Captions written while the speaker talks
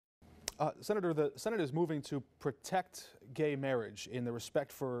Senator, the Senate is moving to protect gay marriage in the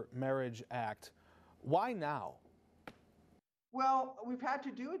Respect for Marriage Act. Why now? Well, we've had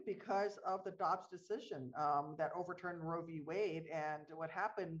to do it because of the Dobbs decision that overturned Roe v. Wade. And what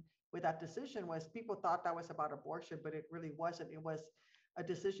happened with that decision was people thought that was about abortion, but it really wasn't. It was a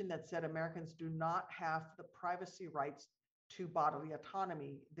decision that said Americans do not have the privacy rights to bodily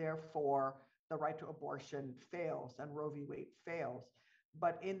autonomy. Therefore, the right to abortion fails and Roe v. Wade fails.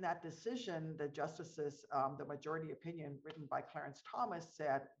 But in that decision, the justices, the majority opinion written by Clarence Thomas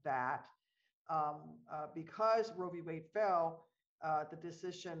said that because Roe v. Wade fell, the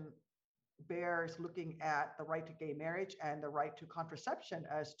decision bears looking at the right to gay marriage and the right to contraception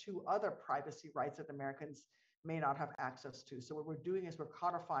as two other privacy rights that Americans may not have access to. So what we're doing is we're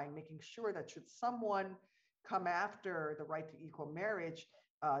codifying, making sure that should someone come after the right to equal marriage,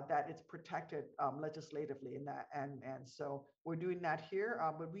 that it's protected legislatively in that. And so we're doing that here,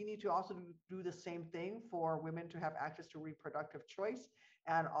 but we need to also do the same thing for women to have access to reproductive choice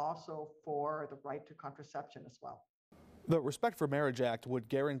and also for the right to contraception as well. The Respect for Marriage Act would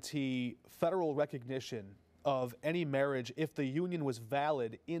guarantee federal recognition of any marriage if the union was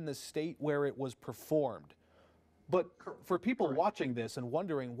valid in the state where it was performed. But for people watching this and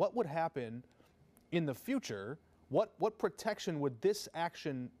wondering what would happen in the future, what protection would this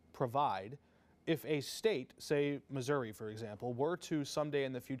action provide if a state, say Missouri, for example, were to someday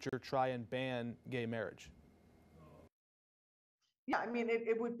in the future try and ban gay marriage? Yeah, I mean,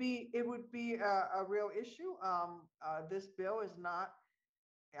 it would be a real issue. This bill is not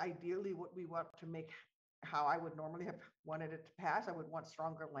ideally what we want to make, how I would normally have wanted it to pass. I would want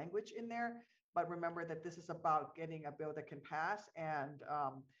stronger language in there, but remember that this is about getting a bill that can pass, and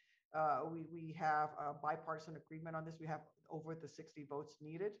we have a bipartisan agreement on this. We have over the 60 votes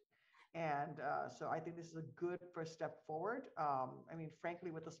needed, and so I think this is a good first step forward. I mean,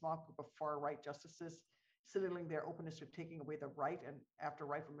 frankly, with a small group of far-right justices signaling their openness to taking away the right and after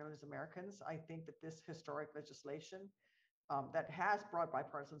right for millions of Americans, I think that this historic legislation that has broad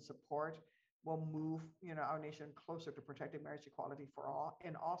bipartisan support will move, our nation closer to protecting marriage equality for all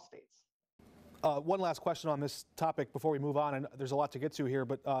in all states. One last question on this topic before we move on, and there's a lot to get to here,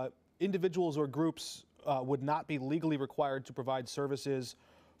 but individuals or groups would not be legally required to provide services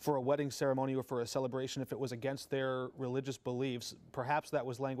for a wedding ceremony or for a celebration if it was against their religious beliefs. Perhaps that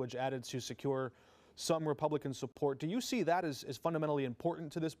was language added to secure some Republican support. Do you see that as fundamentally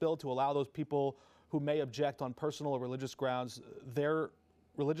important to this bill, to allow those people who may object on personal or religious grounds their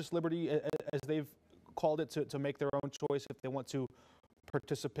religious liberty, as they've called it, to make their own choice if they want to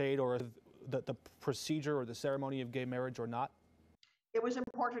participate or the procedure or the ceremony of gay marriage or not? It was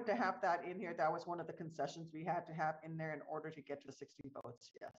important to have that in here. That was one of the concessions we had to have in there in order to get to the 60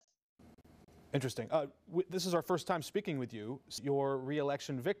 votes, yes. Interesting. This is our first time speaking with you. Your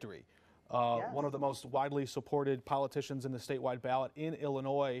re-election victory. Yes. One of the most widely supported politicians in the statewide ballot in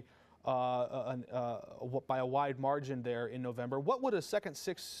Illinois by a wide margin there in November. What would a second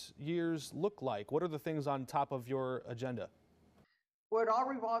 6 years look like? What are the things on top of your agenda? Well, it all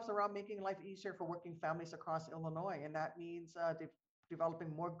revolves around making life easier for working families across Illinois, and that means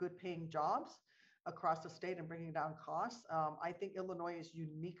developing more good-paying jobs across the state and bringing down costs. I think Illinois is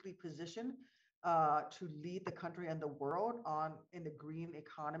uniquely positioned to lead the country and the world in the green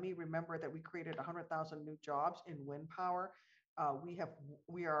economy. Remember that we created 100,000 new jobs in wind power.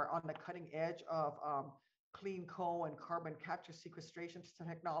 We are on the cutting edge of clean coal and carbon capture sequestration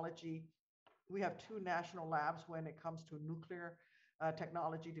technology. We have 2 national labs when it comes to nuclear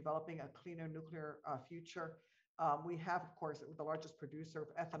technology, developing a cleaner nuclear future. We have, of course, the largest producer of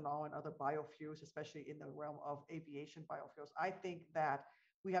ethanol and other biofuels, especially in the realm of aviation biofuels. I think that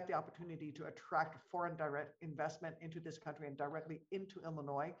we have the opportunity to attract foreign direct investment into this country and directly into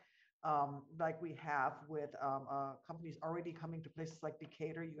Illinois, like we have with companies already coming to places like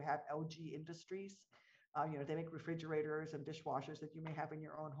Decatur. You have LG Industries. They make refrigerators and dishwashers that you may have in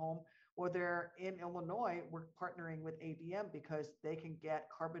your own home. Or they're in Illinois, we're partnering with ADM because they can get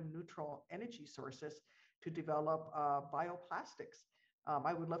carbon neutral energy sources to develop bioplastics.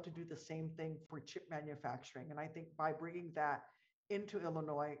 I would love to do the same thing for chip manufacturing. And I think by bringing that into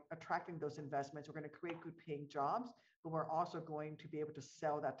Illinois, attracting those investments, we're going to create good paying jobs, but we're also going to be able to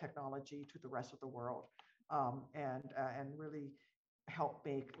sell that technology to the rest of the world and really help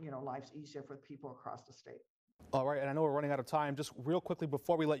make lives easier for people across the state. All right, and I know we're running out of time. Just real quickly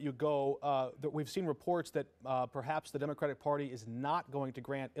before we let you go, that we've seen reports that perhaps the Democratic Party is not going to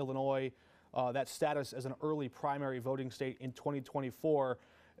grant Illinois that status as an early primary voting state in 2024.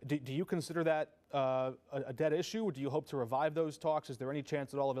 Do you consider that a dead issue? Do you hope to revive those talks? Is there any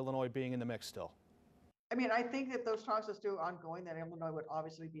chance at all of Illinois being in the mix still? I mean, I think that those talks are still ongoing, that Illinois would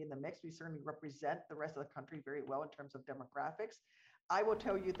obviously be in the mix. We certainly represent the rest of the country very well in terms of demographics. I will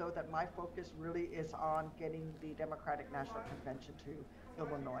tell you, though, that my focus really is on getting the Democratic National Convention to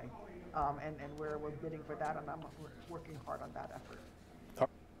Illinois. And we're bidding for that, and I'm working hard on that effort.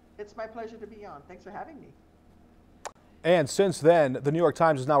 It's my pleasure to be on. Thanks for having me. And since then, the New York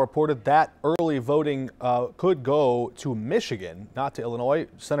Times has now reported that early voting could go to Michigan, not to Illinois.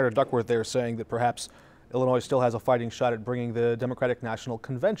 Senator Duckworth there saying that perhaps Illinois still has a fighting shot at bringing the Democratic National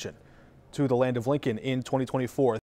Convention to the land of Lincoln in 2024.